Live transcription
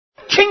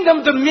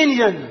kingdom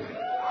dominion.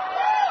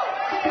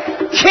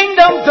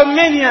 Kingdom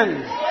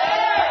dominion.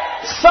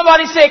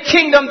 Somebody say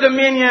kingdom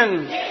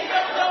dominion.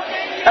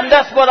 And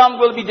that's what I'm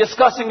going to be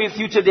discussing with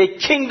you today.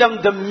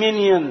 Kingdom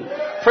dominion.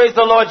 Praise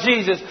the Lord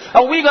Jesus.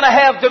 And we're going to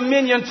have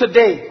dominion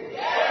today.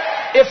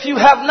 If you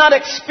have not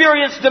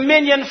experienced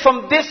dominion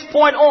from this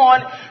point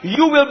on,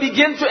 you will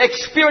begin to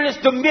experience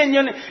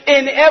dominion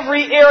in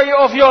every area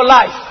of your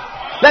life.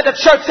 Let the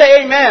church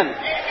say amen.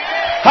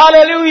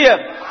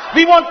 Hallelujah.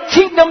 We want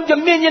kingdom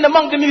dominion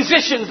among the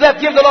musicians.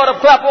 Let's give the Lord a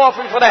clap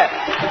offering for that.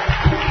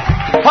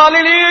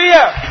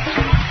 Hallelujah.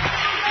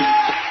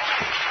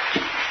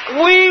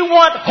 We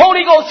want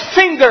Holy Ghost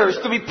fingers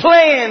to be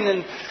playing,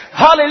 and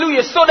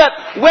hallelujah, so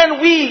that when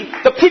we,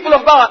 the people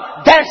of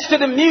God, dance to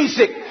the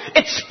music,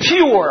 it's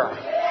pure.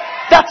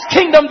 That's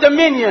kingdom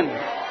dominion.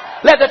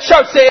 Let the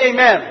church say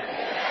amen.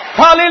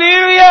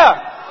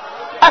 Hallelujah.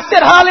 I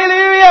said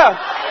hallelujah.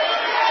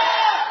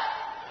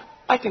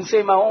 I can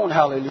say my own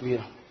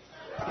hallelujah.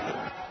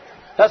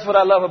 That's what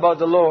I love about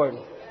the Lord.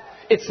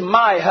 It's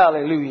my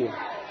hallelujah.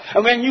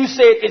 And when you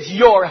say it, it's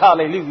your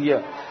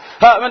hallelujah.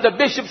 When the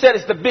bishop said,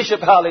 it's the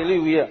bishop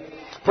hallelujah.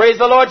 Praise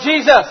the Lord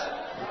Jesus.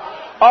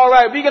 All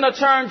right, we're going to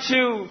turn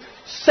to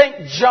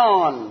St.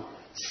 John.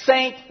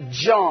 St.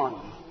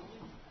 John.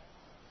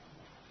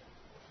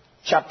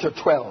 Chapter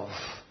 12.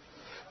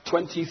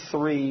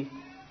 23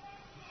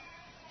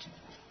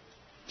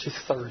 to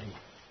 30.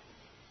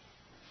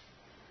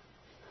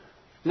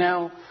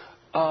 Now,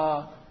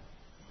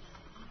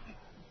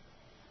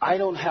 I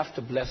don't have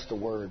to bless the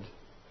word.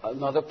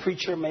 Another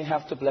preacher may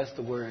have to bless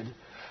the word.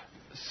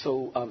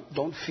 So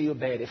don't feel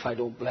bad if I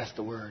don't bless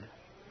the word.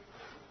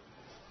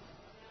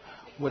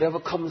 Whatever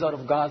comes out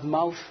of God's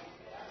mouth,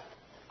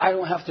 I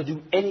don't have to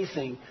do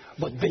anything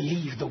but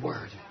believe the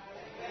word.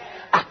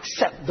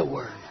 Accept the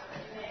word.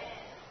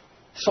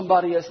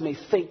 Somebody else may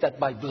think that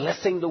by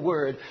blessing the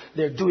word,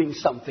 they're doing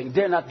something.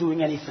 They're not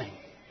doing anything.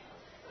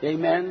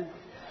 Amen?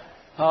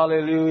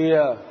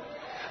 Hallelujah.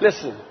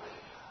 Listen.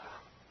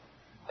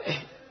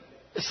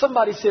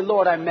 Somebody say,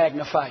 Lord, I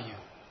magnify you.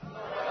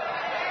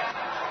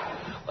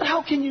 But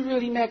how can you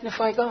really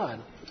magnify God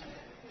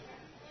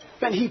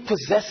when He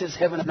possesses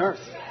heaven and earth?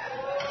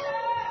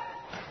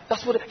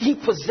 That's what He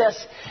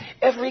possesses,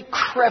 every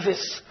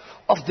crevice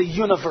of the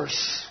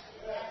universe.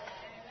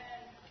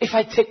 If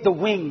I take the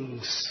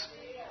wings,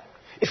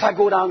 if I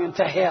go down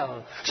into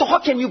hell. So how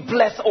can you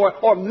bless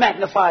or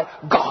magnify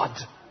God?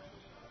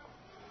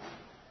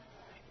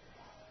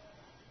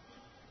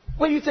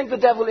 Where do you think the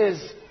devil is?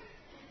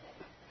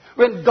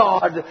 When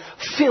God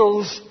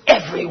fills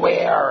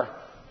everywhere.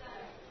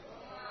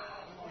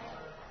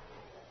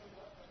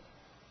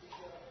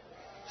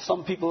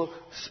 Some people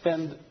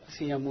spend,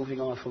 I'm moving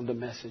on from the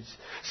message.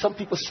 Some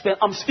people spend,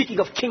 I'm speaking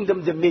of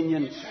kingdom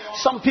dominion.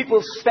 Some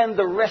people spend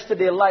the rest of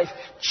their life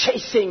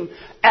chasing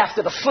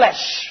after the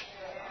flesh,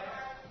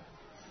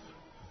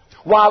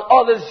 while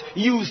others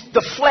use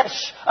the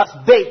flesh as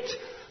bait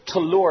to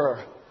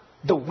lure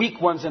the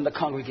weak ones in the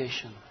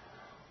congregation,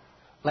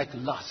 like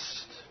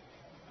lust.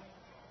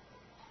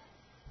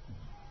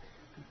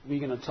 We're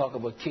going to talk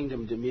about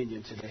kingdom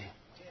dominion today.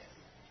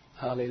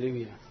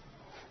 Hallelujah.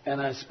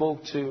 And I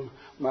spoke to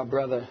my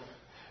brother,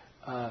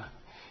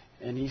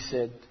 and he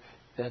said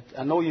that,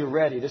 I know you're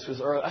ready. This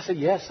was early. I said,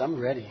 yes, I'm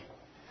ready.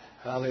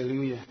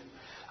 Hallelujah.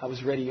 I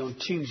was ready on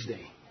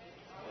Tuesday.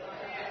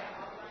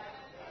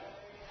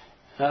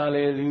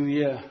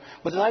 Hallelujah.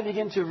 But then I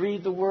began to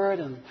read the word,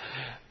 and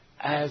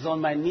I was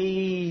on my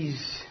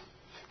knees.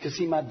 Because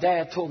see, my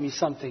dad told me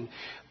something.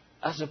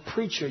 As a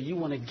preacher, you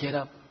want to get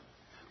up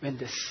when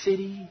the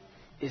city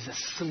is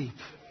asleep.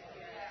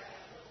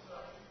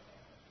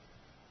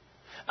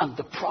 And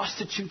the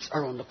prostitutes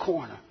are on the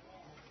corner.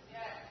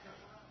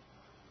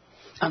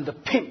 And the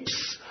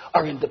pimps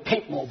are in the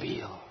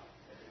pimpmobile.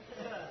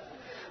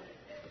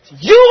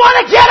 You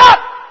want to get up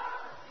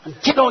and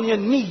get on your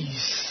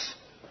knees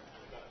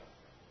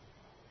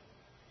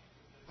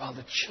while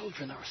the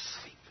children are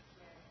asleep.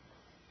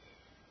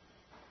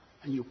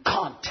 And you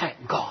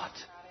contact God.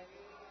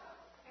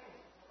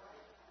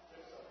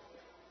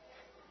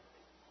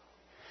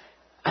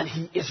 And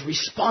He is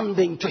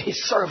responding to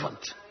His servant.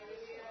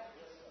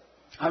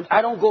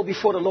 I don't go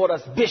before the Lord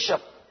as bishop.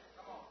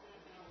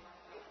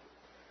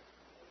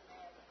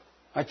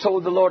 I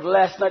told the Lord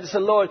last night, I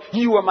said, Lord,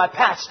 you are my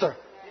pastor.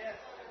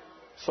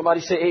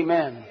 Somebody say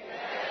amen.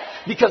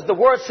 Because the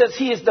word says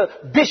He is the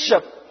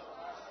bishop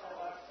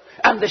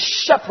and the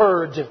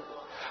shepherd,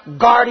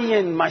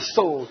 guardian my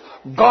soul,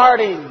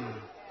 guarding,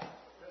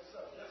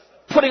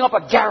 putting up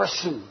a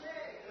garrison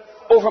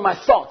over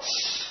my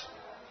thoughts.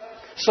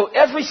 So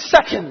every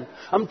second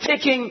I'm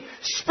taking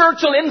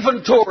spiritual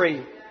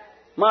inventory.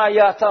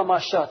 Mayata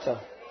Mashata.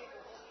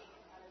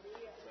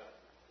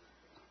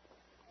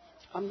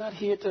 I'm not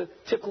here to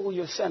tickle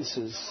your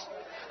senses.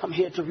 I'm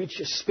here to reach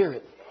your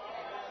spirit.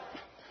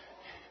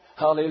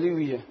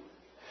 Hallelujah.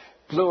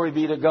 Glory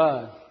be to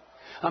God.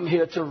 I'm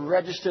here to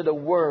register the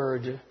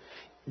word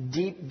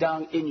deep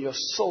down in your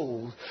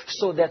soul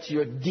so that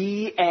your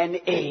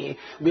DNA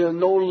will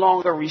no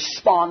longer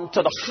respond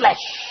to the flesh.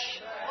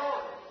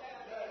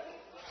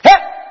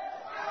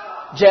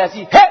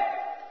 Jazzy, hey!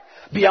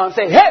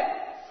 Beyonce, hey!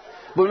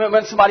 But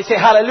when somebody say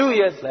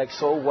hallelujah, it's like,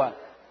 so what?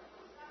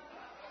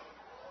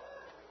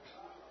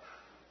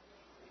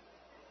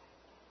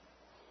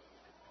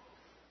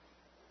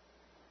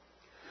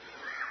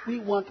 We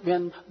want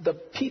when the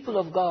people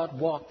of God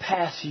walk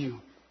past you,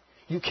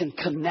 you can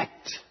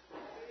connect.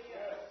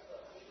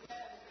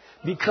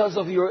 Because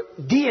of your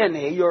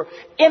DNA, your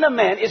inner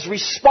man is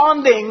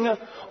responding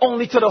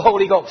only to the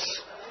Holy Ghost.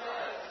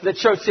 The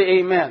church say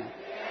amen.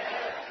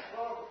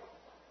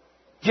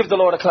 Give the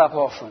Lord a clap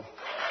offering.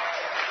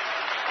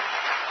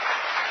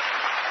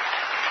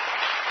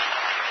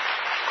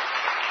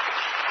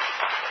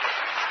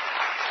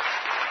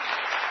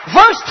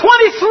 Verse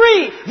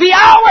 23, the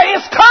hour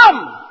is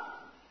come.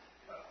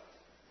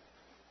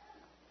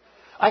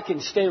 I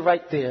can stay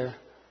right there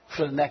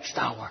for the next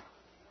hour.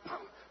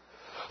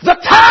 The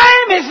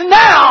time is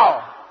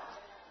now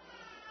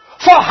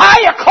for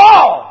higher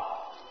call.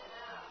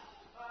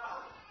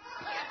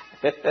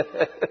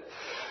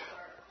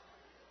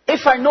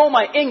 If I know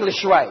my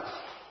English right,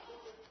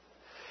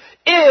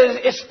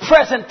 is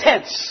present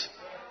tense.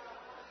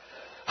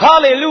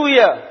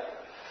 Hallelujah.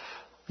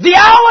 The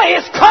hour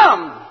is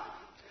come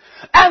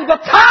and the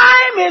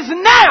time is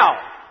now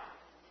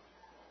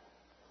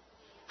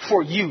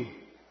for you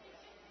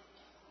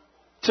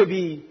to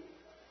be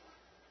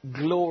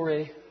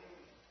glorified,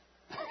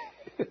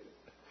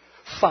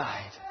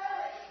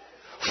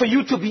 for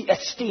you to be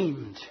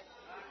esteemed,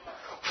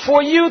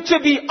 for you to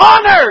be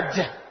honored,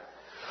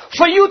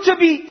 for you to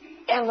be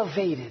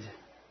elevated.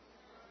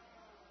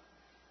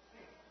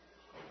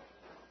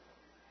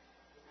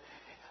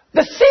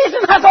 The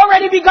season has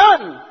already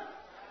begun.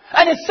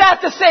 And it's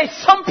sad to say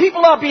some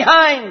people are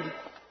behind.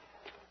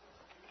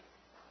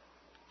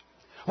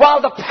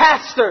 While the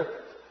pastor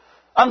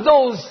and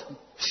those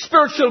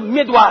spiritual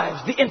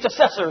midwives, the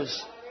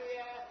intercessors,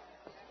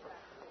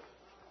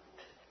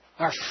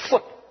 are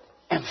foot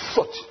and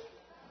foot.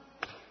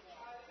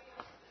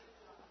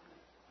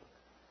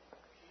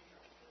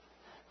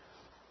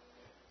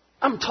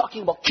 I'm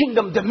talking about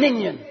kingdom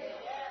dominion.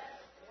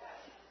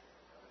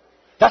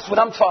 That's what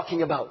I'm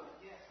talking about.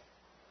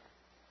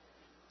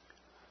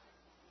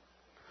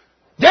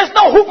 There's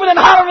no hooping and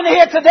hollering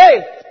here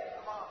today.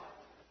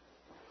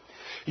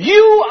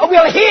 You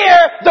will hear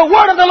the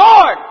word of the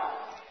Lord.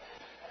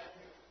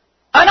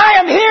 And I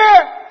am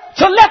here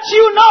to let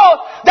you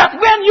know that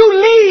when you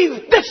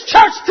leave this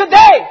church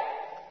today,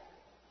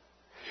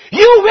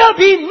 you will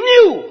be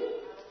new.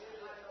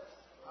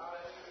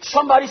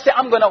 Somebody say,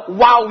 I'm going to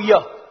wow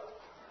you.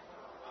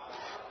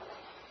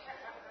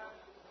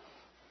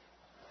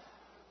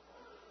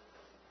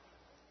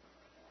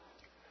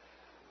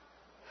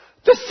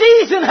 The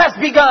season has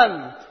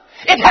begun.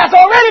 It has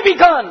already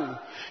begun.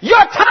 Your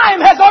time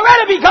has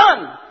already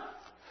begun.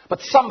 But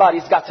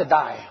somebody's got to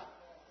die.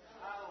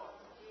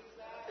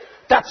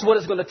 That's what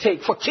it's going to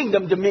take for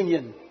kingdom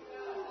dominion.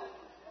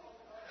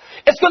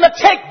 It's going to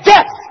take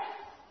death.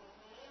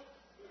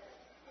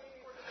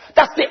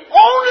 That's the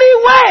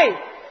only way.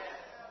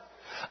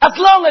 As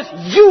long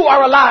as you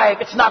are alive,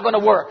 it's not going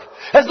to work.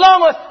 As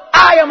long as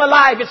I am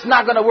alive, it's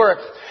not going to work.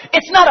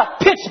 It's not a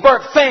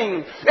Pittsburgh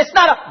thing. It's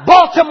not a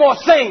Baltimore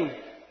thing.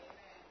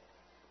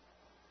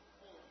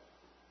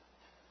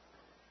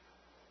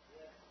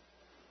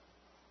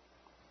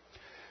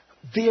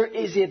 There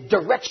is a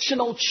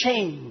directional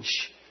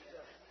change.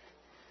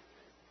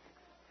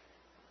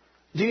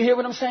 Do you hear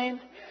what I'm saying?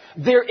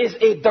 There is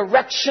a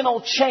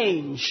directional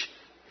change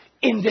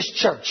in this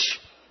church.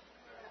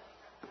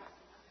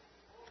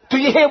 Do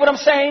you hear what I'm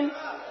saying?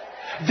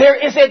 There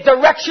is a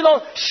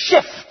directional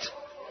shift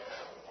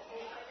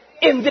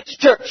in this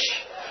church.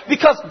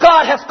 Because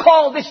God has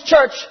called this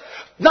church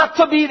not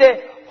to be the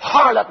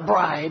harlot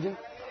bride,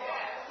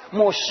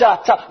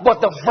 Moshata, but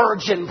the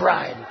virgin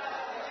bride.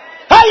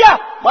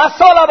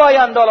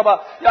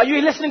 Are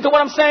you listening to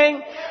what I'm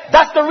saying?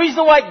 That's the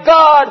reason why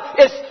God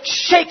is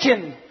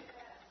shaking.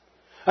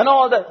 And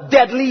all the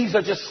dead leaves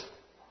are just...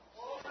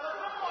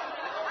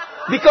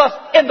 Because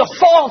in the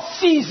fall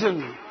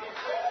season,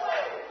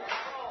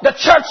 the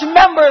church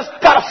members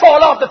got to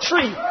fall off the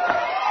tree.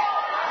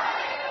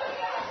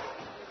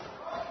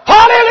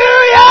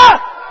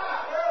 Hallelujah!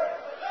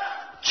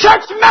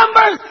 Church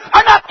members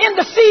are not in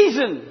the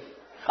season.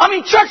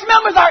 Church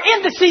members are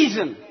in the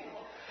season.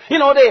 You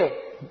know,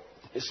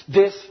 it's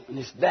this and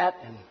it's that,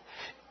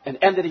 and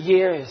end of the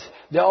year is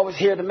they always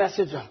hear the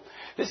message of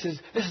this is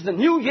the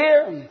new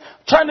year and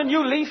turn the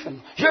new leaf,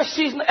 and your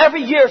season,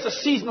 every year is a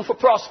season for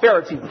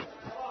prosperity.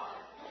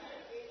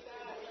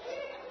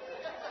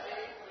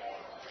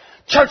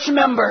 Church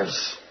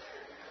members.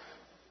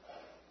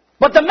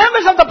 But the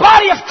members of the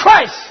body of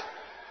Christ,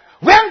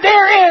 when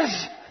there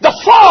is the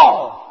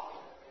fall,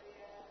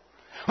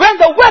 when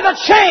the weather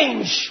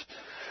change,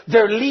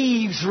 their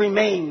leaves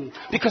remain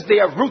because they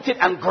are rooted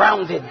and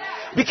grounded,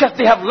 because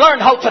they have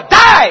learned how to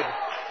die.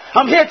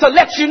 I'm here to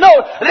let you know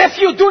that if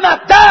you do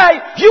not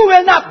die, you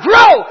will not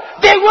grow.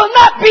 There will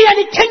not be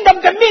any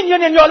kingdom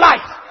dominion in your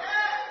life.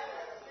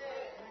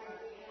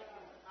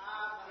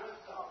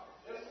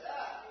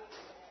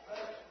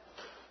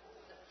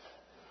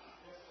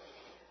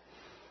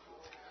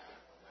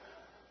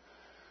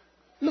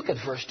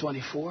 at verse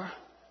 24.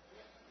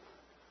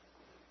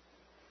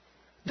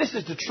 This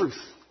is the truth.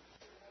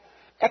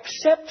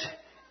 Except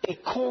a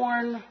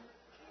corn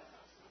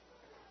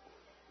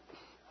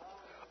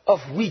of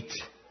wheat,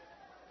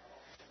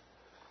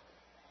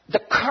 the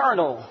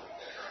kernel,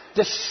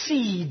 the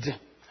seed,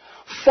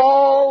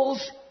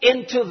 falls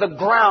into the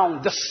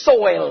ground, the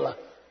soil.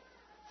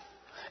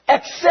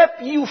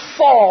 Except you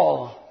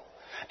fall,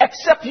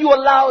 except you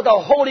allow the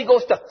Holy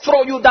Ghost to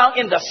throw you down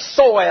in the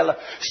soil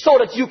so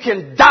that you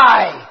can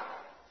die.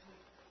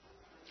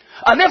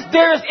 And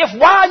if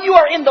while you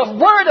are in the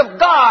Word of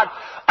God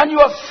and you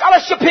are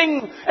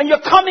fellowshipping and you're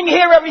coming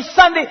here every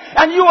Sunday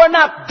and you are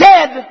not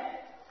dead,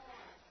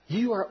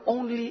 you are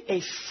only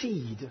a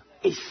seed,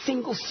 a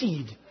single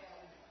seed.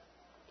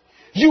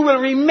 You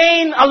will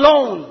remain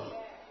alone.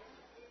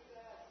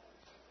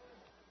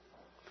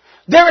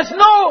 There is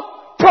no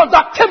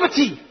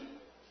productivity.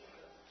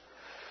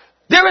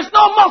 There is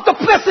no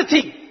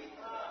multiplicity.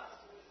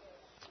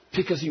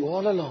 Because you're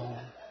all alone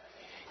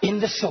in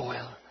the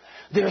soil.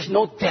 There is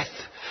no death.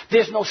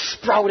 There's no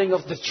sprouting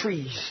of the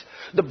trees,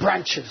 the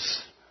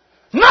branches.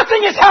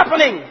 Nothing is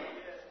happening.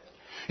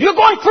 You're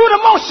going through the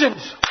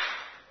motions.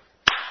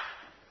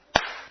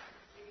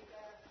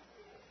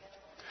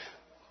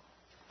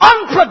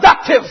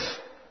 Unproductive.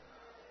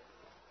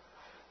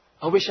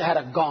 I wish I had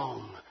a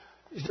gong.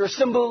 Is there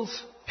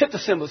cymbals? Hit the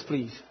cymbals,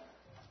 please.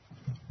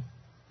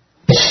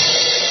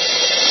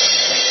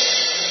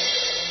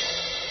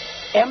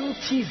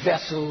 Empty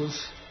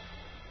vessels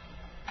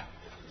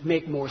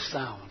make more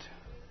sound.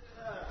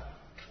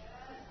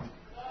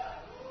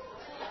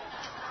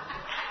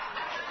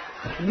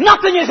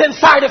 Nothing is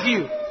inside of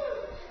you.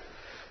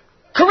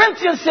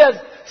 Corinthians says,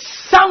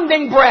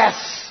 sounding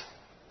brass.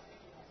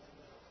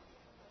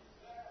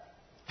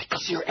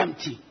 Because you're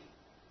empty.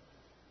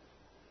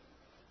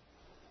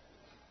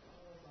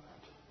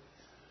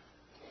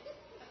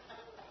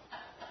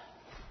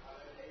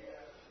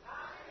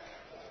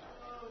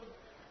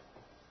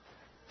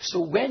 So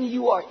when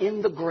you are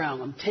in the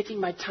ground, I'm taking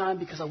my time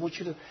because I want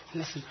you to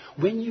listen.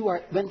 When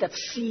that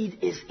seed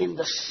is in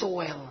the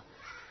soil,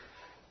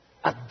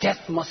 a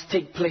death must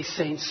take place,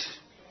 saints.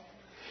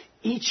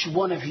 Each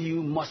one of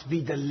you must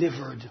be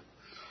delivered.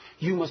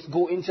 You must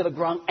go into the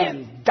ground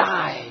and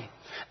die.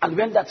 And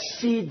when that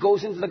seed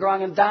goes into the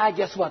ground and die,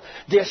 guess what?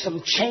 There's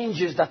some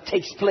changes that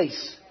takes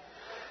place.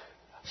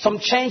 Some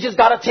changes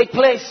got to take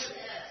place.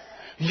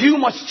 You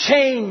must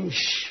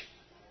change.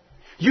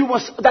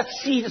 That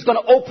seed is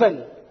going to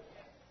open.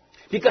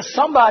 Because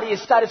somebody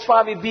is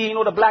satisfied with being,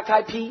 the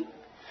black-eyed pea.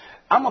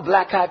 I'm a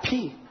black-eyed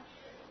pea.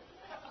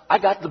 I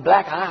got the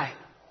black eye.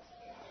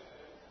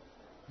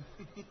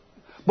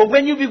 But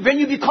when you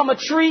become a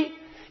tree,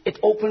 it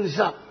opens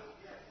up.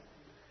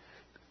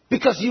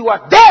 Because you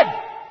are dead.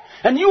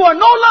 And you are no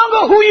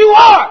longer who you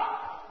are.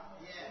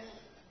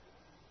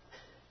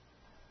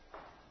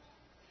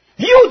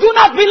 You do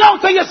not belong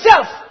to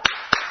yourself.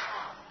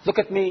 Look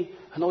at me.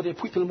 I know there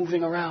are people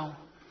moving around.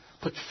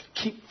 But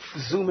keep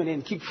zooming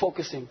in. Keep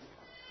focusing.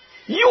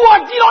 You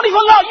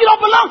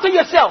don't belong to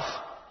yourself.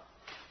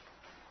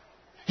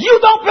 You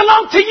don't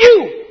belong to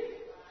you.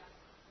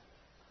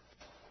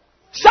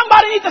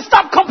 Somebody needs to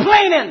stop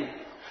complaining.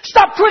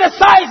 Stop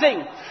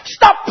criticizing.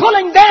 Stop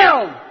pulling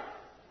down.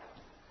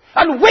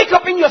 And wake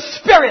up in your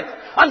spirit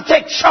and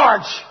take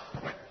charge.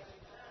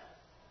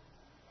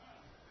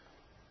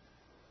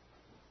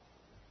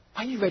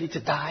 Are you ready to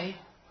die?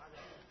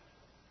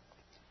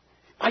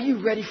 Are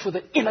you ready for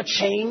the inner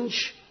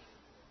change?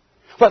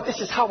 Well, this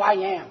is how I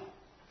am.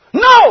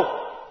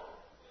 No!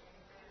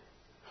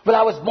 Well,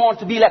 I was born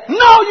to be like,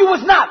 no, you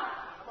was not.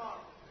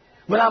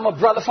 Well, I'm a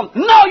brother from,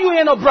 no, you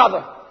ain't no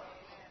brother.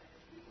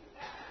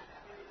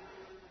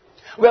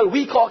 Well,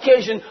 we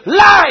Caucasian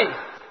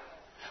lie.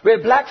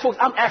 Well, black folks,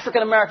 I'm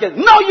African American.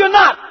 No, you're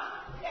not.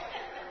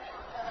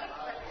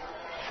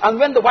 And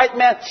when the white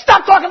man,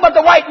 stop talking about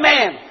the white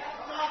man.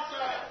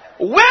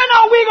 When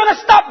are we going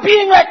to stop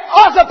being like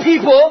other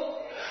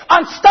people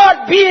and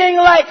start being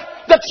like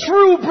the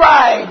true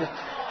bride?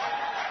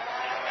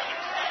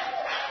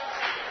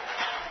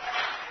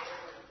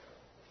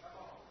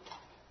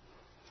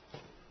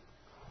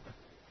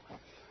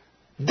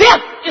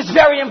 Death is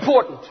very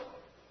important.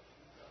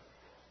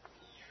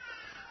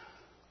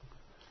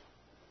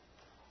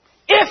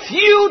 If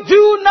you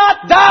do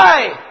not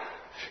die,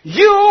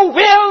 you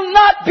will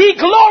not be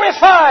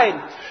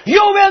glorified.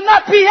 You will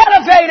not be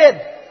elevated.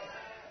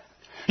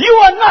 You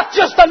are not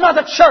just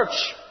another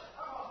church.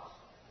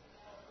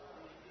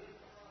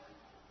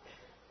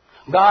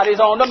 God is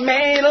on the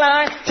main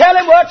line. Tell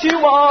him what you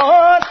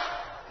want.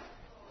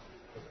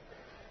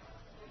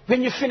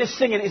 When you finish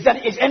singing, is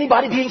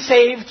anybody being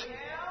saved?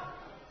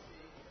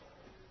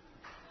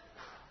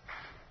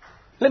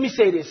 Let me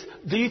say this.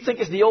 Do you think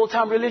it's the old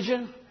time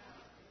religion?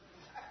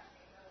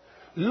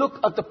 Look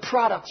at the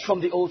products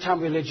from the old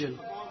time religion.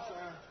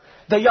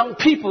 The young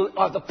people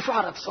are the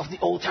products of the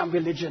old time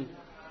religion.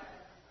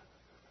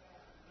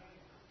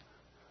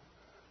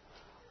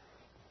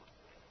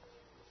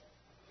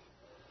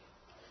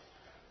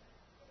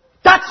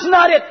 That's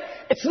not it.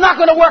 It's not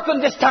going to work in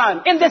this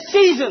time, in this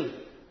season.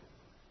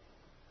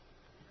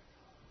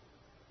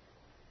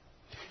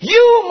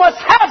 You must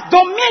have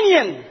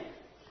dominion.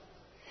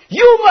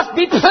 You must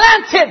be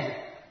planted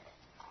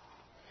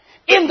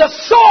in the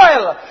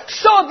soil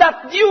so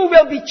that you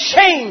will be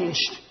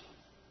changed.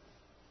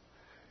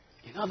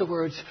 In other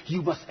words,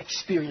 you must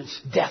experience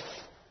death.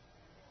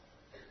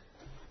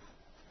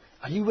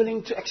 Are you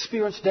willing to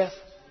experience death?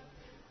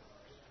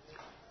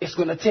 It's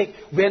going to take,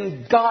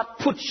 when God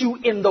puts you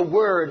in the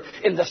Word,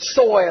 in the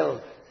soil,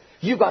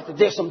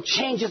 there's some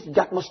changes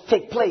that must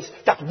take place,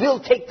 that will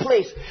take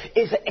place,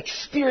 is the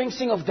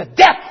experiencing of the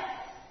death.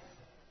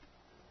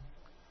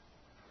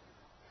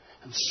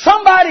 And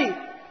somebody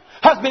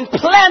has been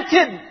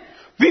planted.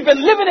 We've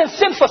been living in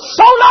sin for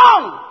so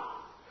long.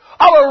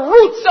 Our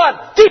roots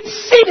are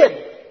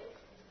deep-seated.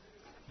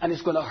 And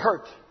it's going to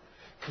hurt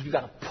because we've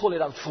got to pull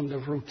it out from the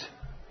root.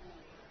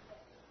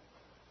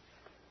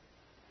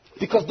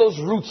 Because those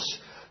roots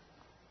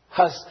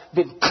has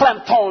been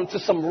clamped on to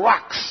some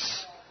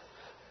rocks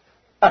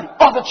and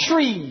other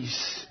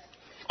trees,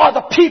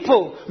 other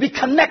people. We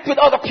connect with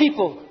other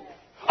people.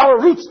 Our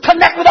roots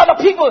connect with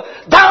other people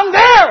down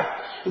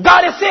there.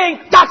 God is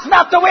saying that's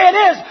not the way it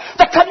is.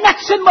 The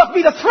connection must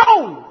be the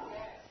throne.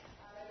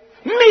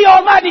 Me,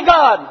 Almighty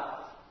God.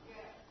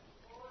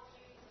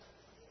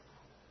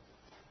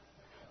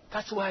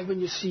 That's why when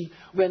you see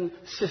when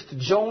Sister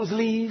Jones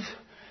leave,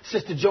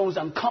 Sister Jones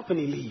and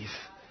company leave.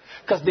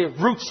 Because their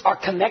roots are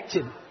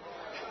connected.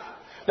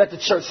 Let the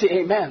church say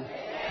amen.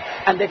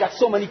 And they got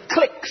so many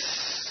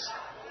cliques.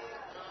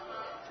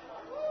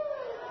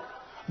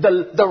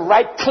 The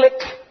right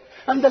clique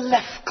and the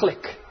left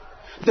clique.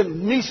 The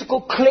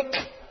musical clique.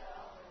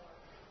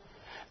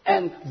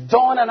 And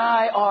Dawn and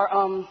I are,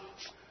 what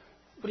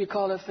do you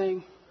call that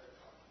thing?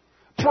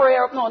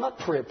 Prayer, no, not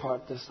prayer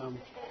part. This,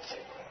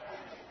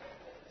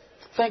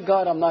 thank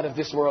God I'm not of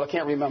this world. I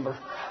can't remember.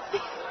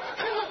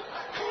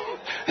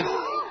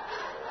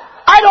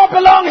 I don't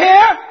belong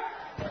here.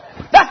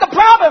 That's the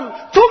problem.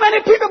 Too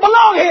many people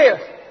belong here.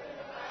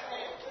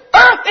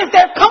 Earth is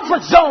their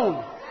comfort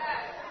zone.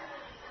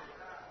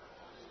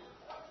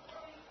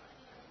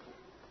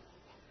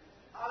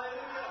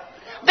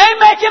 They're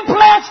making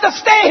plans to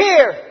stay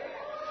here.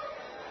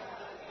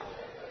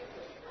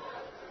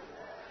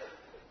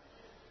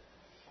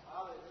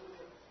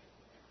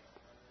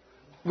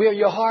 Where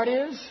your heart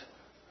is,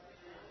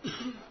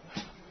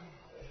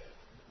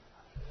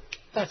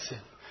 that's it.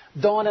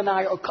 Dawn and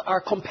I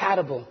are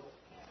compatible.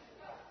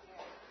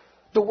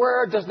 The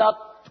word does not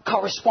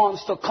correspond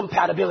to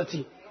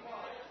compatibility.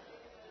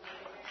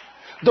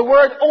 The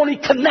word only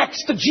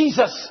connects to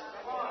Jesus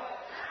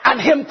and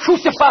Him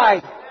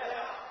crucified,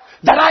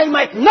 that I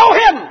might know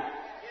Him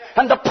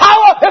and the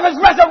power of His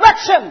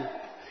resurrection,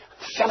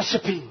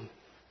 fellowshipping.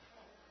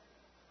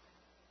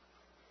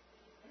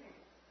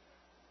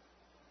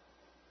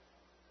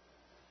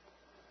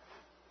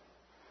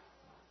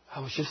 I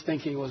was just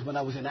thinking, it was when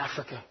I was in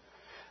Africa.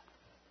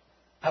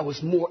 I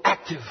was more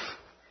active.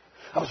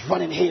 I was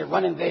running here,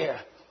 running there.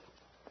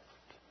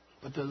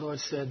 But the Lord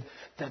said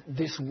that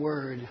this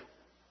word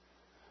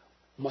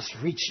must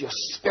reach your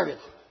spirit.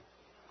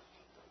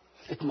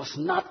 It must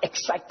not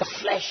excite the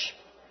flesh.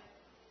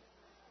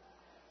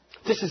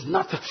 This is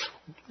not a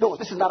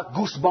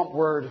goosebump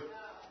word.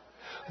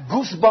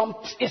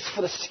 Goosebump is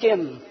for the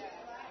skin.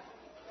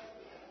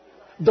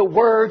 The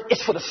word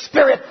is for the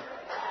spirit.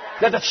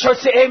 Let the church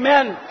say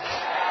amen.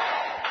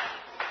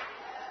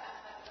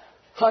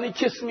 Honey,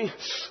 kiss me.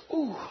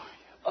 Ooh.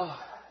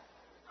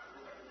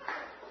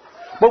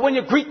 But when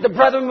you greet the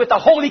brethren with a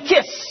holy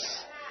kiss,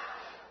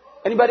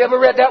 anybody ever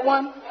read that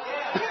one?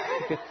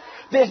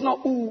 There's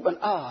no ooh and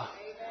ah.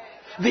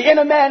 The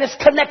inner man is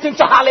connecting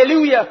to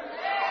hallelujah.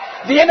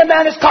 The inner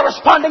man is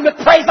corresponding with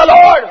praise the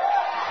Lord.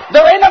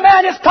 The inner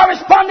man is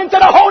corresponding to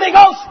the Holy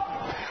Ghost.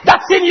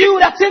 That's in you,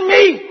 that's in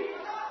me.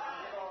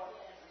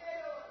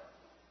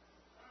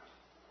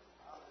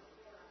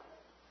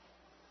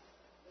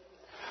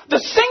 The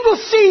single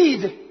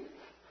seed.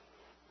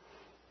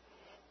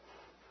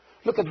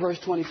 Look at verse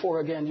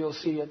 24 again, you'll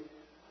see it.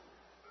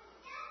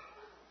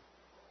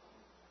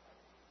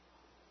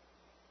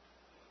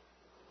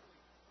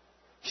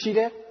 See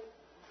that?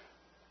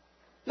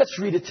 Let's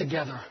read it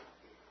together.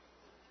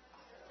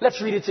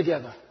 Let's read it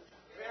together.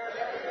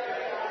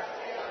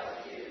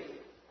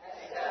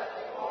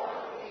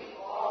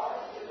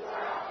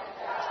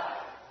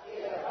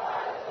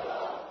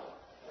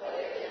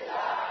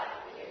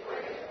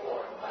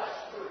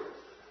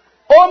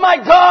 Oh my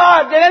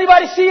God, did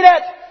anybody see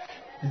that?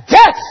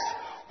 Death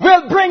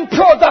will bring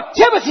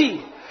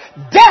productivity.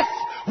 Death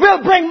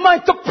will bring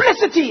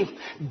multiplicity.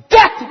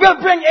 Death will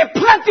bring a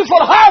plentiful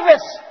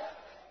harvest.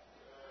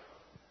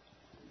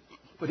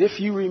 But if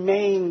you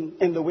remain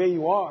in the way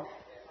you are,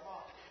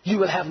 you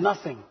will have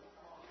nothing.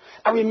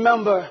 I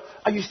remember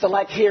I used to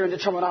like hearing the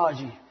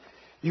terminology.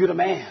 You're the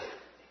man.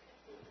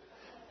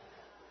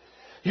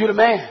 You're the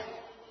man.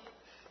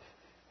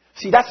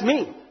 See, that's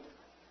me.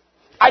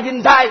 I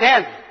didn't die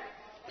then.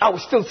 I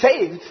was still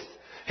saved.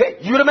 Hey,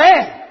 you're the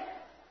man.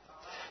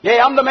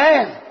 Yeah, I'm the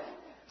man.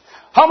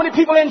 How many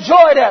people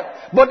enjoy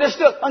that? But they're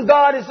still, and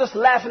God is just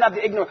laughing at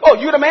the ignorant. Oh,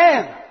 you're the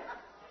man.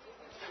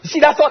 You see,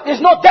 that's all,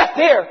 there's no death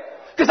there.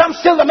 Because I'm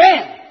still the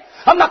man.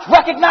 I'm not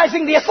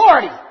recognizing the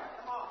authority.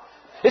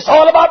 It's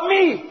all about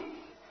me.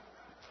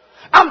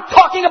 I'm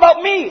talking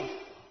about me.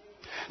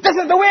 This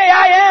is the way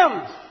I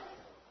am.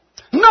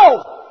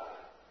 No.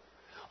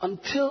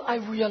 Until I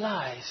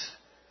realize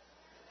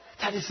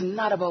that it's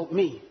not about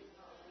me.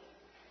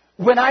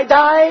 When I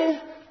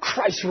die,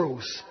 Christ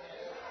rose.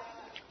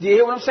 Do you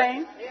hear what I'm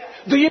saying?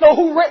 Do you know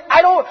who?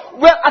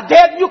 Well, a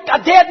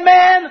dead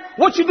man.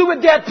 What you do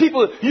with dead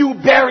people? You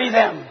bury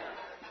them.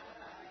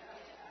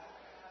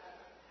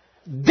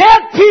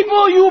 Dead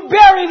people, you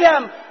bury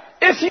them.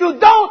 If you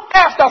don't,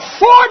 after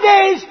 4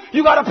 days,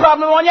 you got a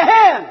problem on your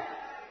hand.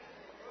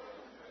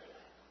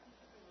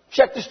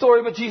 Check the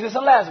story with Jesus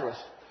and Lazarus.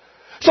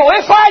 So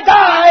if I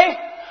die,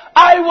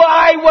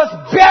 I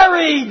was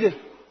buried.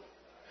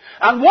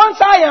 And once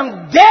I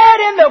am dead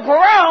in the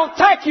ground,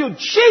 thank you,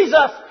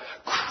 Jesus,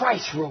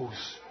 Christ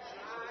rose.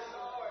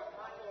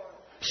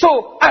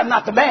 So I'm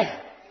not the man.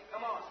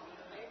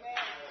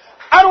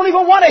 I don't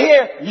even want to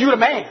hear, you the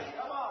man.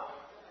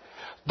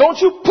 Don't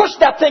you push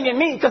that thing in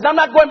me, because I'm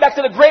not going back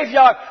to the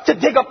graveyard to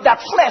dig up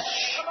that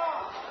flesh.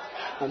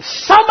 And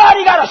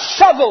somebody got a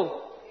shovel.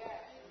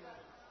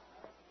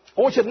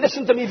 I want you to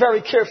listen to me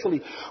very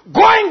carefully.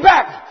 Going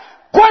back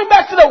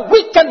to the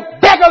weak and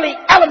beggarly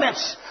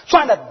elements,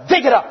 trying to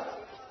dig it up.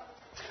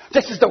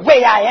 This is the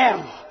way I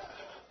am.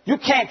 You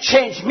can't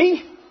change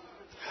me.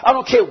 I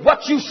don't care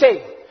what you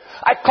say.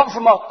 I come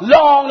from a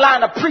long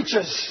line of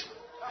preachers.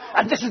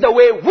 And this is the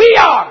way we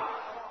are.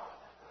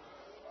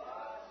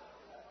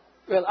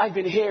 Well, I've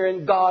been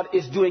hearing God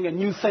is doing a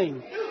new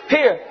thing.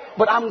 Here,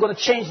 but I'm going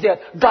to change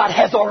that. God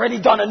has already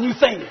done a new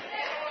thing.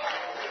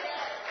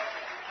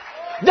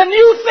 The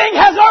new thing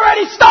has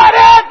already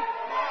started.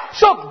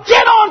 So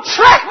get on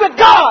track with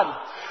God.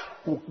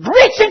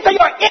 Reach into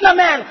your inner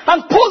man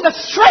and pull the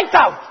strength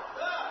out.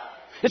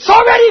 It's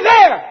already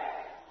there.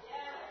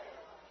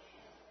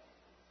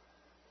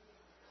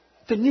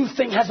 The new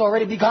thing has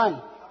already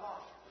begun.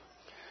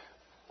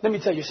 Let me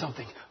tell you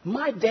something.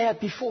 My dad,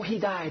 before he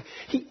died,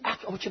 I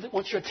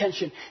want your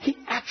attention. He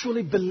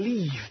actually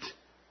believed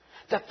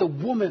that the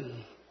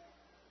woman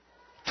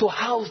to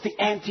house the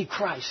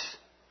Antichrist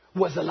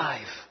was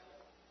alive.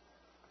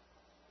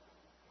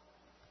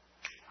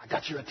 I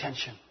got your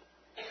attention.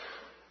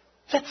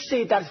 Let's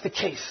say that's the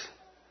case.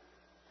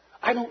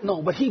 I don't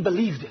know, but he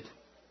believed it.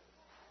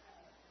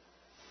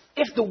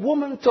 If the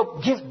woman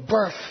to give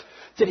birth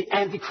to the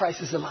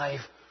Antichrist is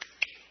alive,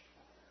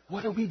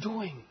 what are we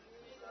doing?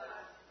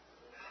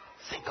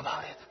 Think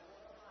about it.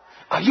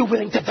 Are you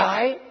willing to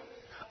die?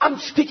 I'm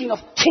speaking of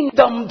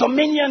kingdom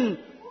dominion.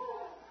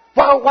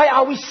 Why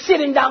are we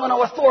sitting down on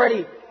our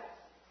authority?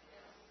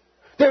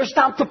 There's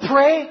time to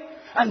pray,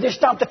 and there's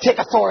time to take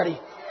authority.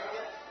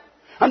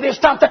 And there's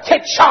time to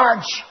take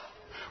charge.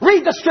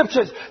 Read the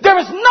scriptures. There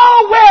is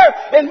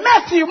nowhere in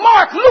Matthew,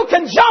 Mark, Luke,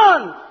 and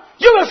John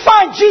you will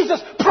find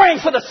Jesus praying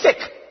for the sick.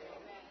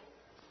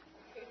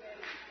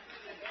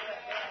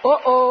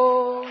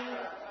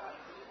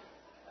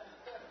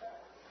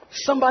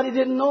 Somebody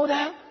didn't know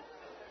that?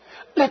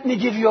 Let me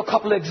give you a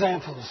couple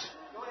examples.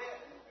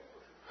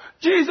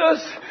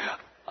 Jesus,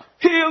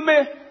 heal me.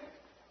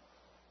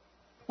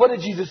 What did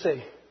Jesus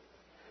say?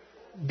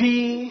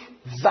 Be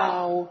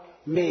thou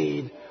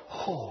made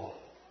whole.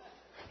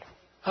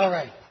 All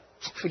right.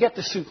 Forget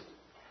the suit.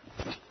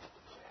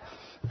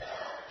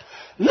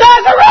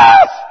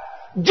 Lazarus,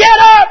 get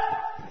up.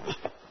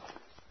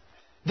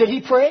 Did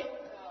he pray?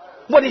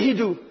 What did he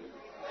do?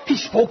 He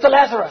spoke to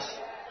Lazarus.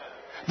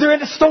 They're in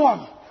the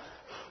storm.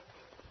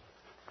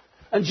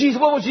 And Jesus,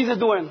 what was Jesus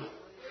doing?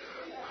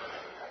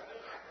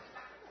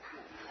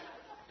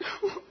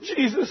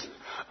 Jesus,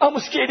 I'm a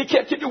scaredy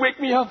cat. Can you wake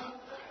me up?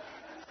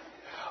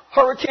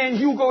 Hurricane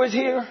Hugo is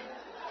here.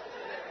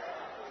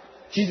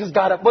 Jesus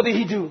got up. What did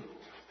he do?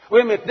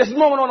 Wait a minute. No. This is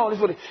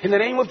what in the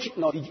name of Jesus.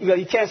 No,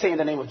 you can't say in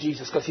the name of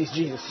Jesus because he's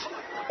Jesus.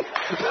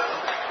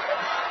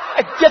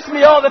 It gets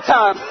me all the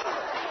time.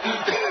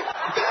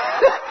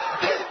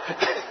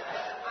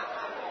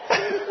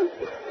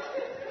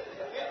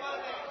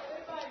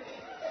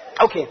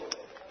 Okay.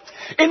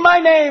 In my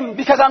name,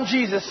 because I'm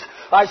Jesus,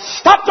 I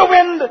stop the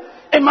wind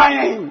in my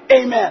name.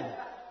 Amen.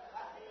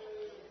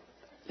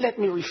 Let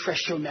me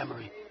refresh your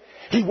memory.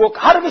 He woke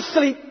out of his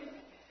sleep.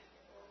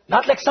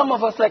 Not like some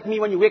of us, like me,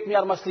 when you wake me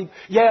out of my sleep.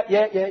 Yeah.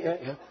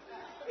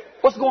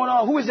 What's going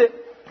on? Who is it?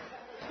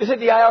 Is it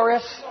the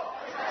IRS?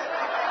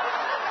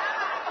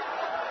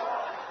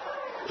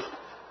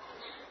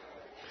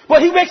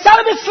 Well, he wakes out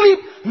of his sleep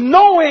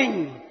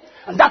knowing.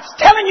 And that's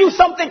telling you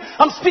something.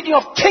 I'm speaking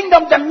of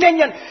kingdom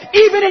dominion.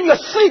 Even in your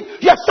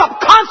sleep, your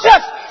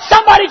subconscious,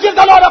 somebody give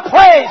the Lord a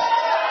praise.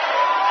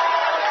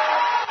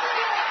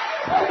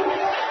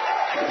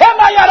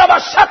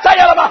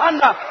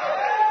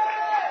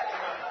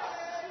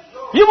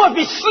 You must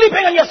be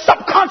sleeping and your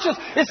subconscious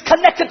is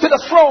connected to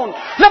the throne.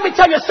 Let me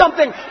tell you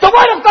something. The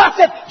word of God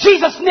said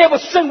Jesus' navel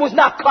string was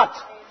not cut.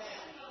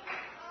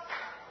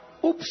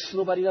 Oops,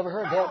 nobody ever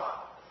heard that.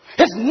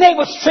 His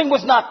neighbor's string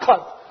was not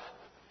cut.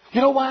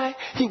 You know why?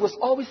 He was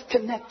always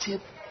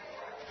connected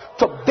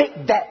to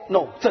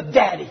to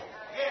daddy.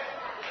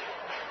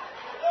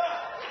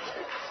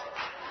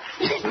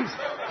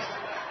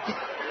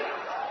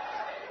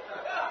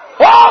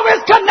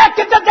 Always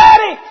connected to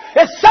daddy.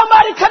 Is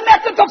somebody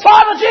connected to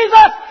Father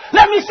Jesus?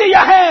 Let me see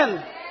your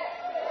hand.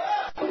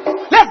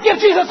 Let's give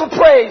Jesus a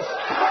praise.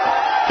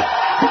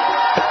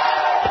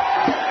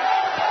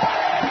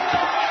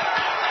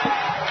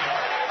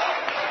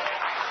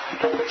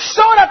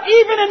 So that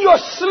even in your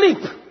sleep,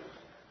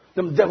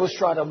 them devils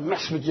try to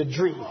mess with your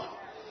dream.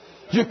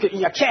 You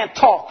can't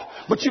talk,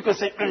 but you can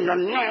say, in the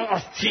name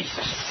of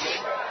Jesus.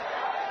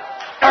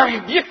 I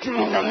rebuke you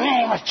in the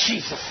name of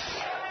Jesus.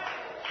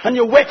 And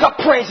you wake up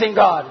praising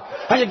God.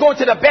 And you go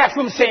to the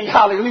bathroom saying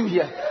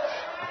hallelujah.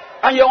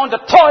 And you're on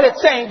the toilet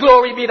saying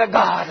glory be to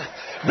God.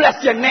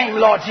 Bless your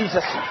name, Lord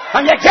Jesus.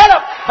 And you get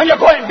up and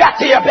you're going back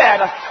to your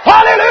bed.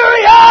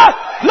 Hallelujah!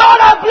 Lord,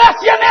 I bless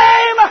your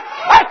name.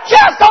 I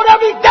cast out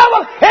every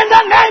devil in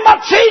the name of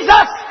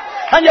Jesus.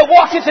 And you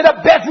walk into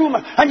the bedroom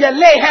and you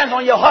lay hands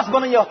on your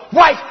husband and your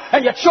wife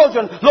and your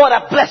children. Lord,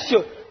 I bless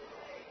you.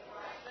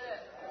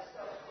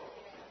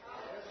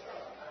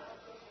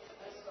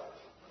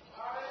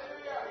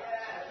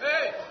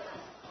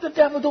 The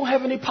devil don't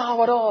have any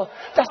power at all.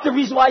 That's the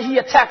reason why he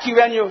attacked you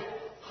when you...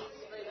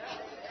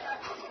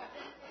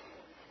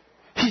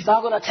 He's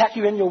not going to attack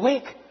you when you're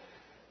awake.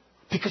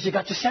 Because you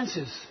got your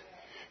senses.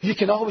 You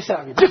can always say,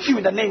 I rebuke you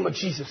in the name of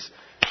Jesus.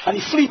 And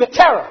he flee with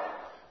terror.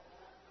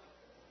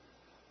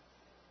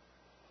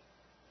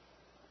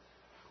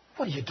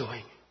 What are you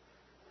doing?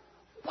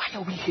 Why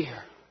are we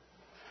here?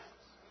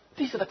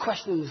 These are the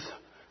questions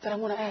that I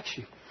want to ask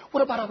you.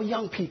 What about our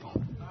young people?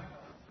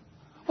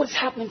 What's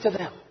happening to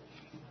them?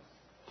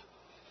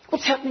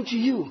 What's happening to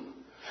you?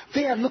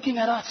 They are looking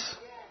at us.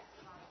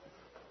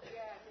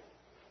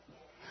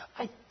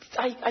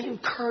 I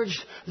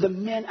encourage the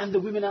men and the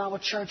women in our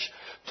church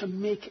to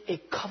make a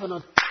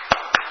covenant.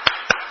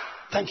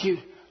 Thank you.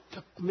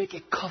 To make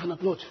a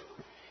covenant, Lord,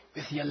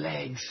 with your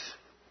legs.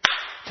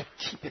 To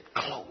keep it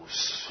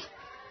close.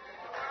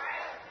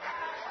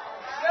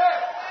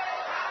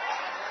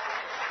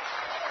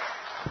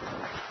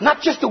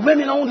 Not just the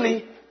women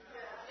only,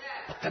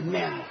 but the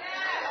men.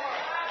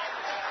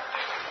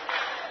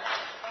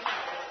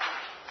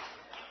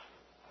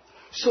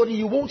 So that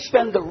you won't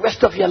spend the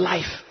rest of your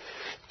life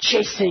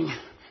chasing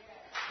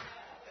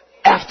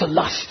after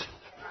lust.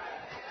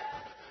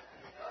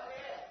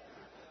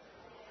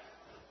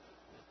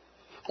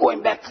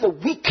 Going back to the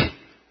weak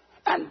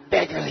and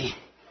beggarly.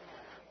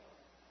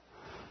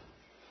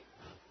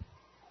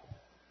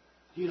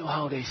 You know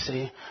how they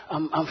say,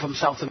 I'm from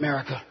South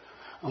America.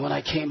 And when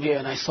I came here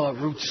and I saw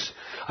roots,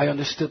 I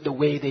understood the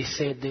way they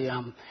said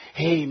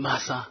hey,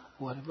 masa.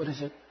 What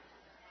is it?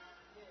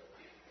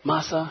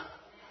 Masa.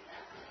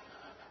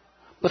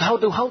 But how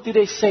do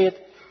they say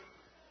it?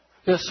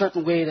 There's a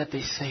certain way that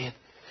they say it.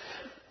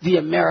 The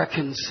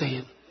Americans say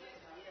it.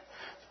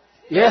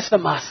 Yes,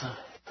 masa.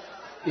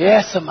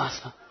 Yes,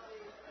 masa.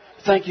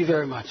 Thank you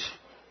very much.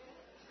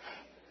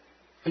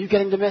 Are you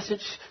getting the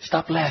message?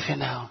 Stop laughing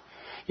now.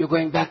 You're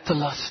going back to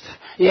lust.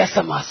 Yes,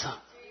 masa.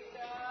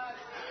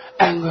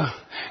 Anger.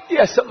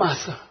 Yes,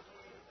 masa.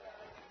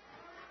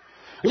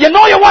 You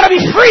know you want to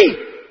be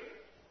free.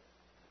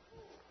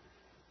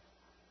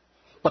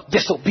 But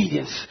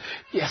disobedience,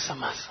 yes,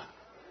 masa.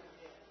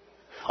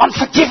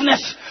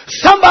 Unforgiveness,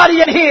 somebody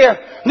in here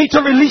need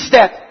to release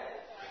that.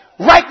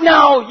 Right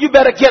now, you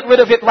better get rid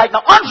of it right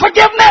now.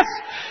 Unforgiveness,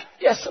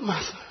 yes,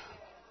 masa.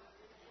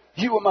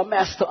 You are my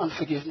master,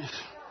 unforgiveness.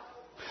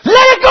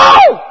 Let it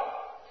go!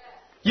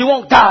 You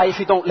won't die if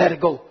you don't let it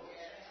go.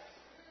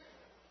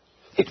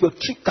 It will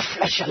keep the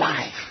flesh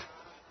alive.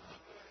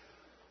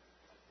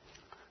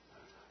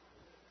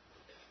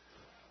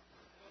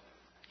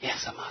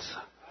 Yes,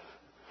 masa.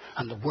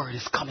 And the word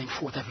is coming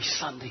forth every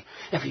Sunday,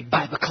 every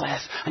Bible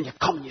class, and you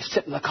come and you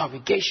sit in the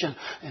congregation,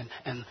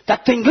 and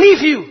that thing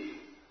leave you.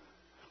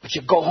 But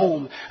you go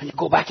home and you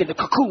go back in the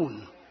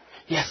cocoon.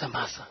 Yes,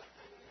 masa.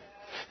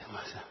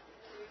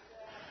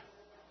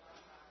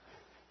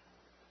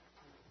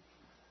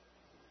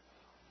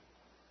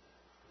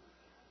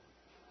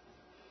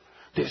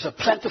 There's a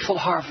plentiful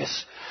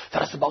harvest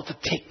that is about to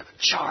take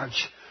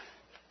charge,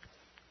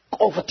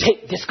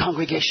 overtake this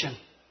congregation.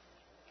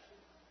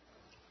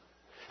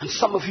 And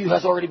some of you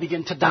has already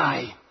begun to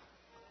die.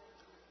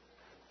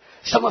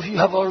 Some of you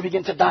have already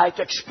begun to die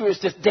to experience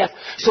this death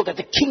so that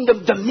the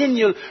kingdom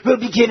dominion will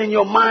begin in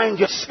your mind,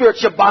 your spirit,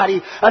 your body,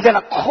 and then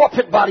a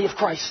corporate body of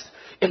Christ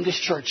in this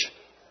church.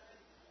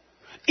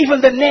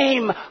 Even the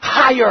name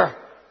higher.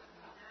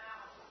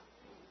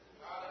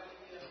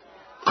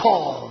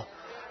 Call.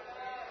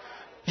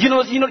 Do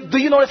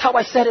you notice how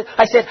I said it?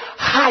 I said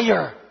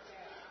higher.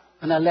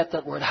 And I let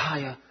that word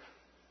higher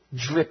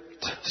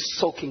dripped,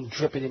 soaking,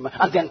 dripping in my,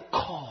 and then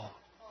call.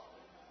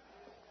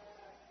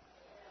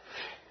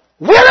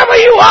 Wherever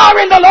you are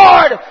in the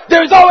Lord,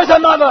 there is always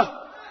another.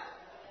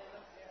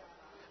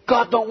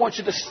 God don't want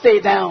you to stay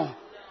down.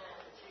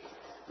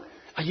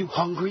 Are you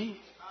hungry?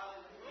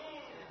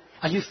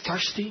 Are you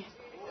thirsty?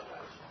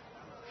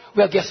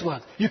 Well, guess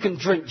what? You can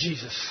drink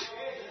Jesus.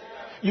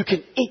 You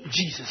can eat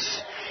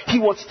Jesus. He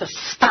wants to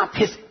stamp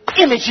his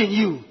image in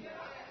you.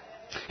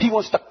 He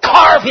wants to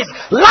carve his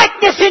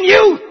likeness in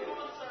you.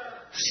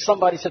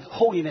 Somebody said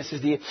holiness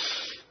is the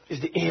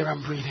air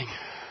I'm breathing.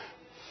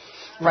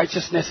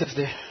 Righteousness is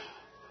the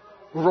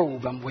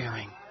robe I'm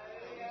wearing.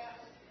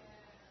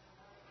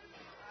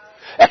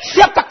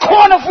 Except the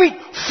corn of wheat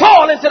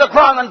fall into the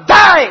ground and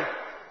die,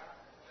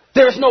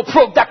 there is no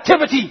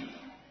productivity.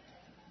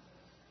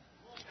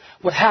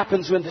 What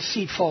happens when the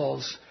seed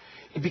falls?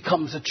 It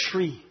becomes a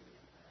tree.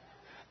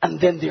 And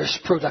then there's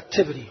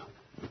productivity.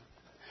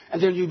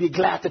 And then you'll be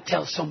glad to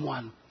tell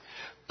someone,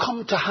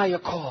 come to higher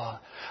call.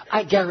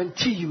 I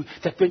guarantee you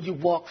that when you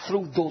walk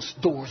through those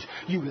doors,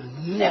 you will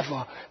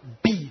never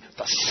be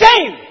the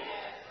same.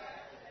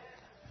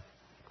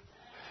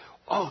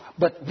 Oh,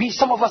 but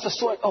some of us are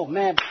so, oh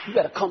man, you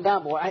got to come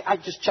down, boy. I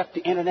just checked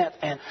the internet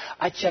and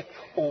I checked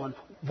on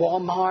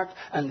Walmart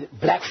and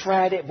Black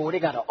Friday. Boy, they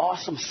got an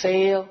awesome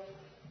sale.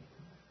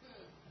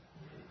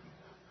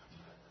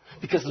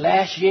 Because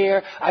last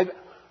year,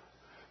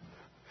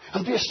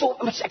 and there's so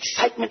much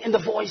excitement in the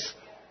voice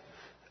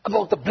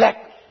about the Black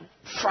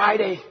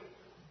Friday.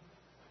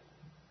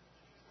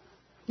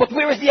 But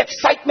where is the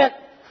excitement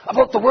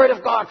about the Word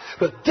of God?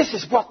 But this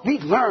is what we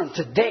learned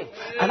today.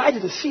 And I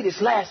didn't see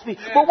this last week.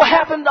 But what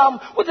happened?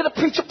 What did the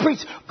preacher preach?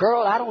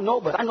 Girl, I don't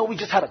know, but I know we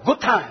just had a good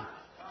time.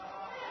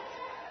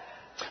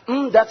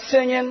 That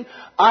singing,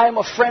 I am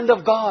a friend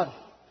of God.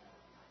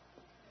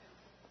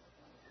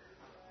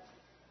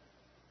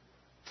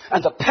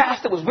 And the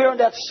pastor was wearing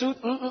that suit.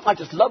 I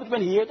just love it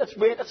when he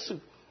wears that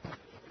suit.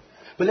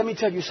 But let me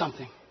tell you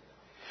something.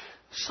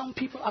 Some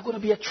people are going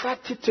to be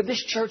attracted to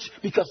this church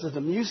because of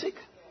the music.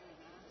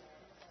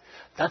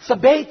 That's a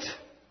bait.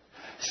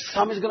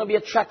 Some is going to be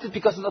attracted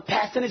because of the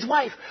pastor and his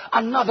wife.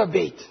 Another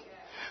bait.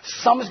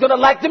 Some is going to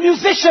like the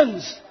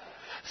musicians.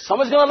 Some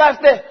is going to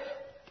like the...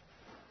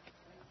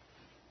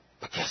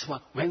 But guess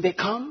what? When they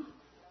come,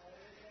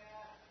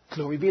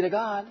 glory be to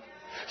God,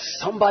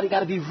 somebody got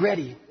to be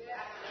ready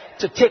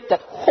to take that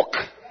hook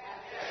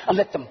and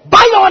let them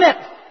bite on it.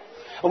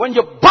 And when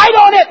you bite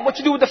on it, what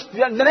you do with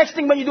the next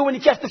thing when you do when you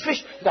catch the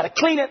fish, you got to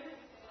clean it.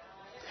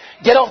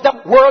 Get off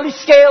them worldly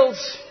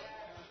scales.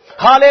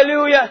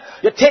 Hallelujah.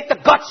 You take the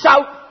guts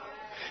out.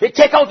 You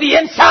take out the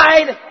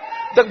inside.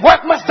 The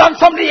work must done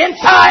from the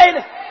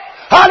inside.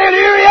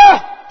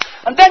 Hallelujah.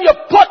 And then you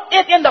put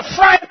it in the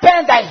frying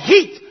pan, the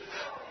heat.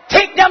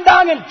 Take them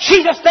down in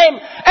Jesus' name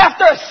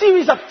after a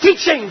series of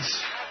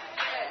teachings.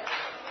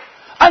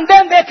 And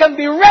then they can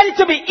be ready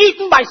to be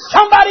eaten by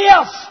somebody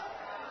else.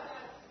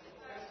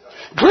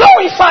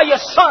 Glorify your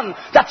Son,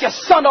 that your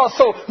Son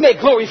also may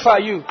glorify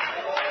you.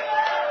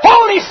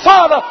 Holy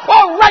Father,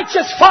 oh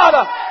righteous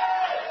Father.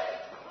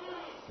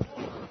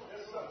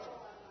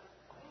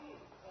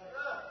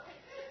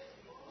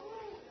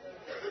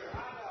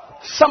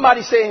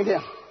 Somebody say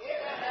amen.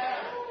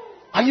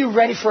 Are you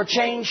ready for a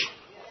change?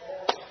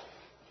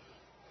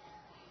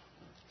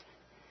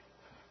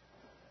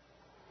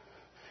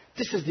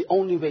 This is the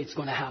only way it's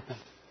going to happen.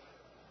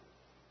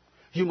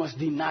 You must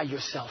deny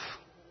yourself.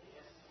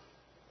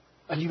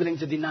 Are you willing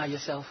to deny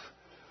yourself?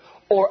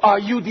 Or are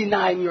you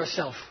denying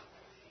yourself?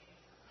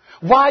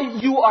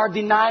 While you are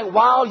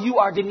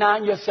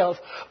denying yourself,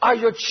 are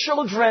your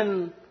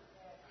children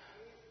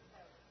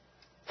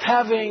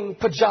having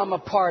pajama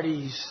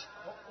parties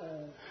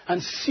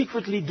and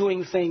secretly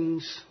doing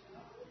things?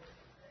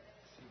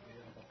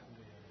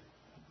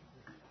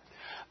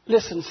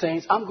 Listen,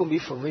 saints, I'm going to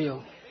be for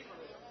real.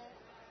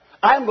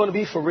 I'm going to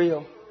be for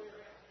real.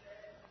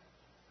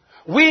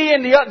 We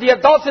and the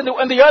adults in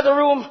the other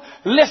room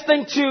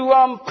listening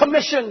to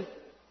commission.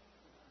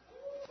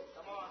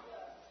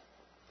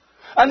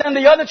 And then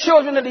the other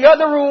children in the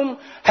other room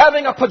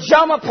having a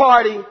pajama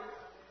party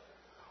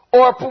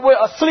or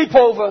a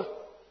sleepover.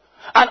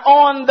 And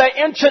on the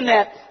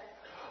internet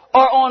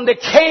or on the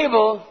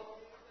cable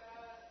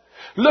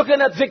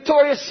looking at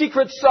Victoria's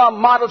Secret's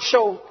model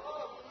show.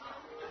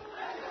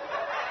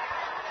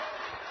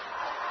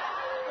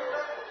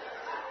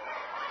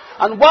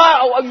 And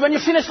when you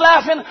finish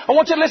laughing, I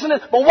want you to listen to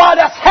this. But while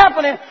that's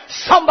happening,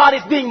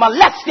 somebody's being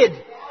molested.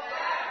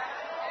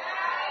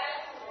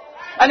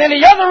 And in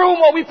the other room,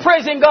 while we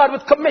praising God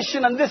with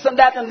commission and this and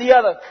that and the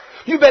other,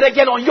 you better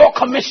get on your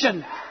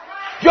commission.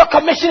 Your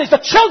commission is the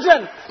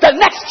children, the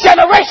next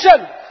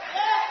generation.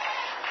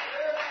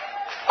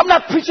 I'm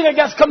not preaching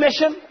against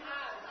commission.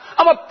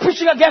 I'm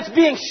preaching against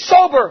being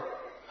sober.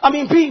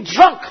 Being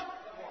drunk.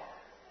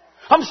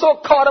 I'm so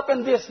caught up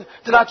in this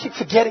that I keep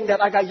forgetting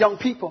that I got young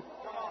people.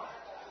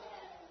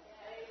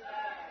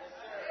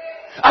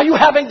 Are you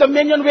having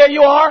dominion where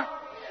you are?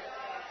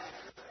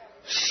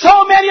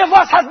 So many of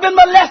us have been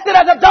molested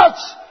as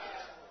adults.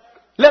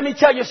 Let me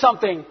tell you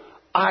something.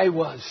 I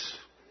was.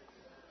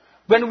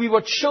 When we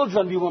were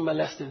children, we were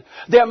molested.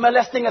 They're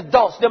molesting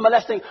adults. They're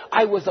molesting.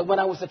 When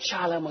I was a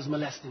child, I was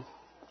molested.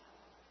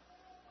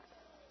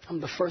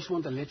 I'm the first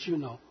one to let you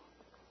know.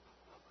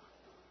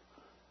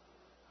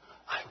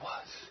 I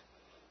was.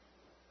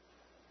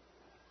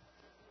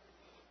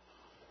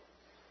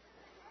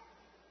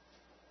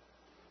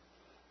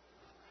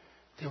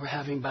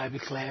 having Bible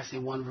class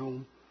in one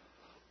room.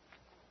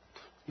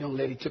 Young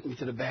lady took me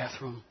to the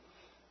bathroom,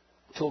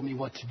 told me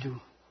what to do.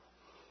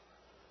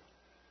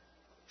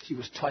 She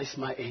was twice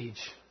my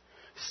age,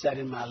 sat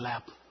in my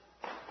lap,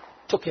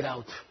 took it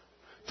out,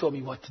 told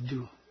me what to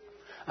do.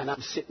 And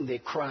I'm sitting there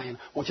crying.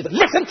 I want you to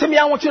listen to me.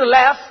 I want you to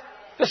laugh.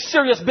 It's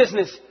serious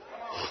business.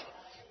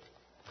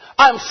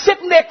 I'm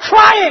sitting there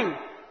crying.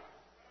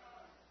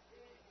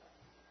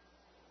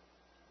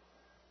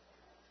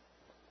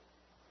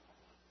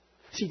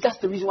 See, that's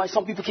the reason why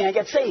some people can't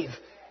get saved.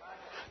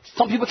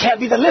 Some people can't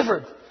be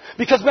delivered.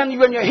 Because when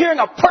you're hearing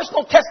a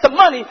personal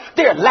testimony,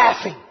 they're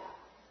laughing.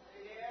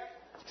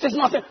 This is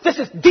nothing. This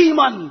is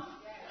demon.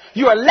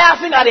 You are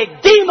laughing at a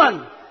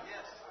demon.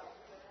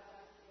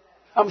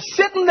 I'm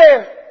sitting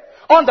there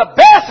on the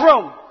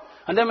bathroom.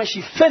 And then when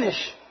she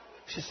finished,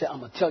 she said,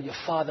 I'm going to tell your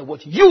father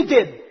what you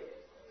did.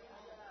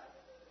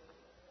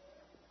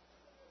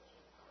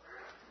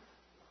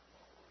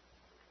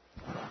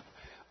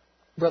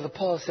 Brother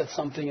Paul said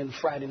something in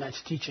Friday night's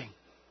teaching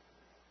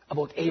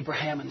about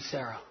Abraham and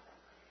Sarah.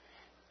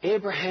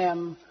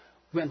 Abraham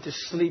went to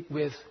sleep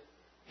with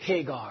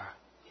Hagar.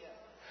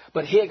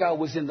 But Hagar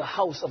was in the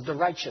house of the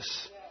righteous.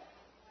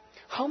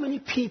 How many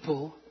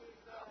people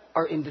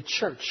are in the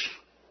church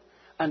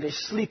and they're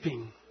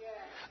sleeping?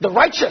 The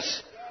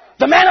righteous,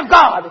 the man of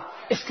God,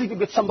 is sleeping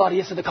with somebody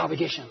else in the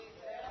congregation.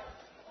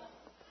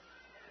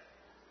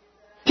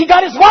 He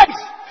got his wife,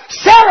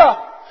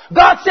 Sarah.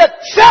 God said,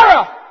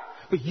 Sarah,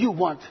 but you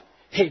want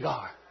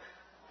Hagar.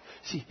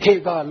 See,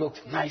 Hagar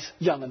looked nice,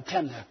 young, and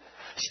tender.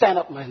 Stand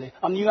up, my lady.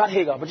 You're not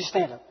Hagar, but just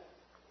stand up.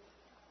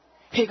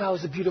 Hagar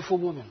was a beautiful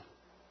woman.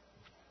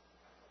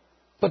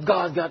 But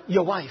God got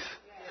your wife.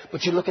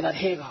 But you're looking at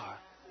Hagar.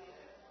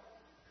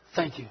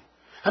 Thank you.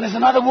 And there's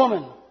another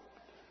woman.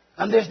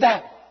 And there's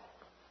that.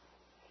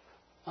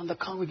 And the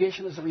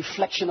congregation is a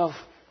reflection of.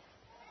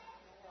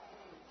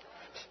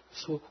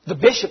 So the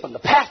bishop and the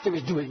pastor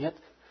is doing it.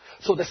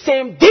 So the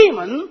same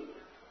demon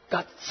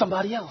got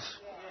somebody else.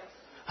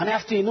 And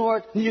after you know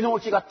it,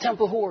 you got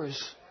temple whores.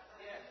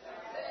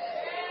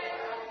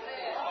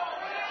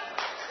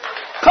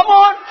 Come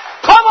on.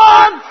 Come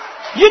on.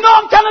 You know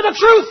I'm telling the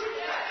truth.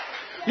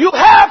 You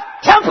have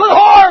temple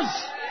whores.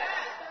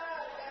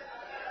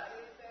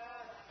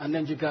 And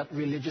then you got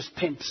religious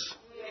pimps.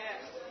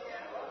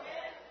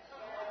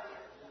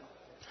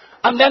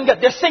 And then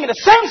they're singing the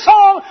same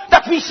song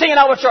that we sing in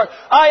our church.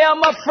 I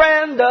am a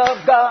friend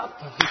of God.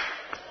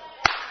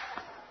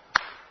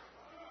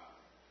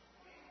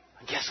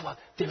 And guess what?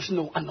 There's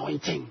no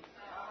anointing.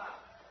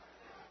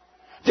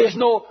 There's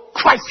no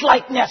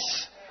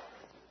Christ-likeness.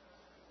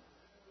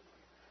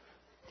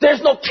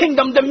 There's no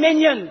kingdom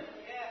dominion.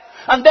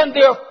 And then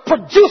they're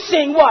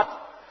producing what?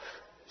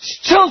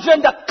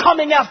 Children that are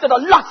coming after the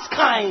lust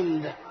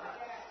kind.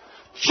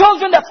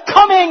 Children that's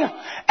coming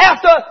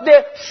after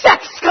the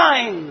sex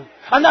kind.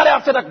 And not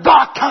after the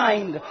God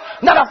kind.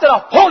 Not after the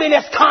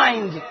holiness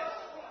kind.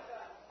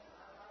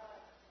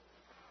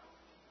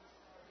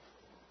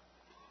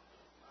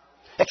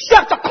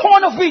 Except a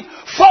corn of wheat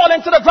fall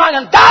into the ground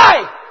and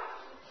die.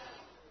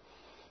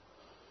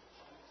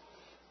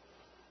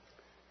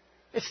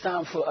 It's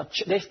time for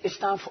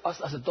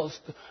us as adults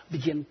to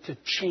begin to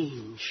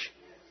change.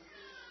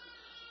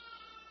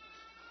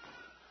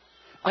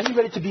 Are you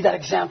ready to be that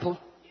example?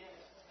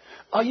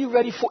 Are you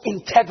ready for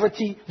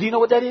integrity? Do you know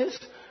what that is?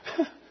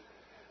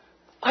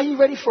 Are you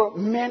ready for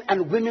men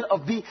and women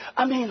of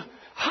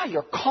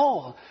higher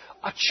call?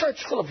 A church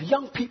full of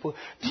young people.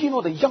 Do you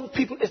know the young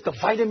people is the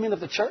vitamin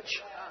of the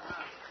church?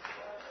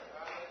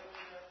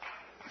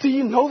 Do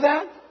you know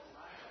that?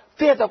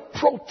 They're the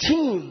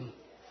protein.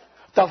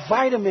 The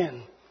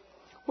vitamin.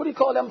 What do you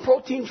call them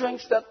protein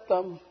drinks that,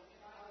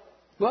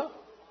 what?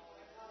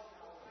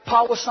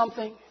 Power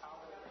something?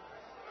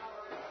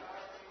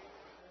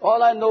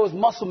 All I know is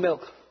muscle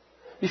milk.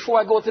 Before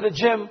I go to the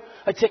gym,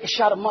 I take a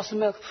shot of muscle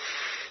milk.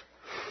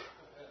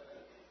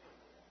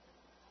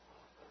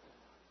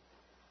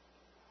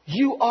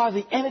 You are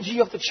the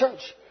energy of the church.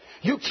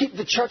 You keep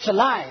the church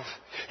alive.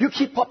 You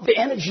keep up the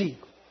energy.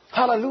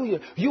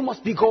 Hallelujah. You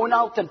must be going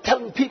out and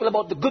telling people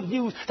about the good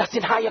news that's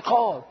in higher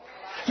call.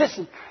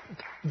 Listen,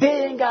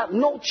 they ain't got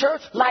no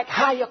church like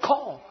higher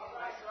call.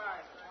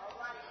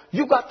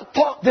 You got to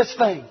talk this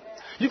thing.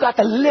 You got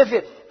to live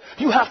it.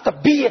 You have to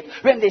be it.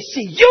 When they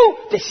see you,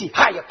 they see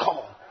higher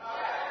call.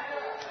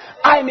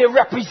 I'm a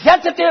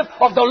representative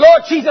of the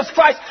Lord Jesus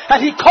Christ,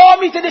 and He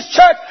called me to this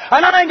church,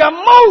 and I ain't gonna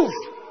move.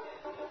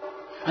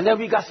 And then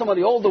we got some of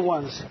the older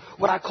ones,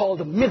 what I call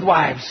the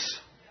midwives.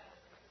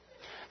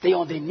 They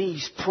on their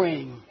knees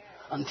praying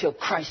until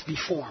Christ be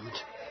formed.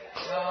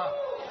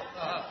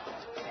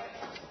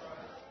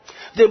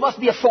 There must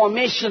be a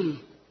formation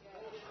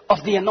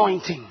of the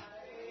anointing.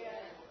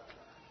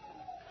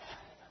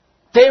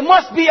 There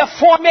must be a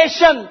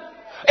formation,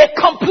 a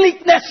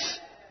completeness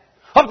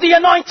of the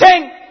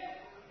anointing.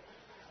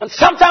 And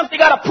sometimes you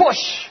got to push.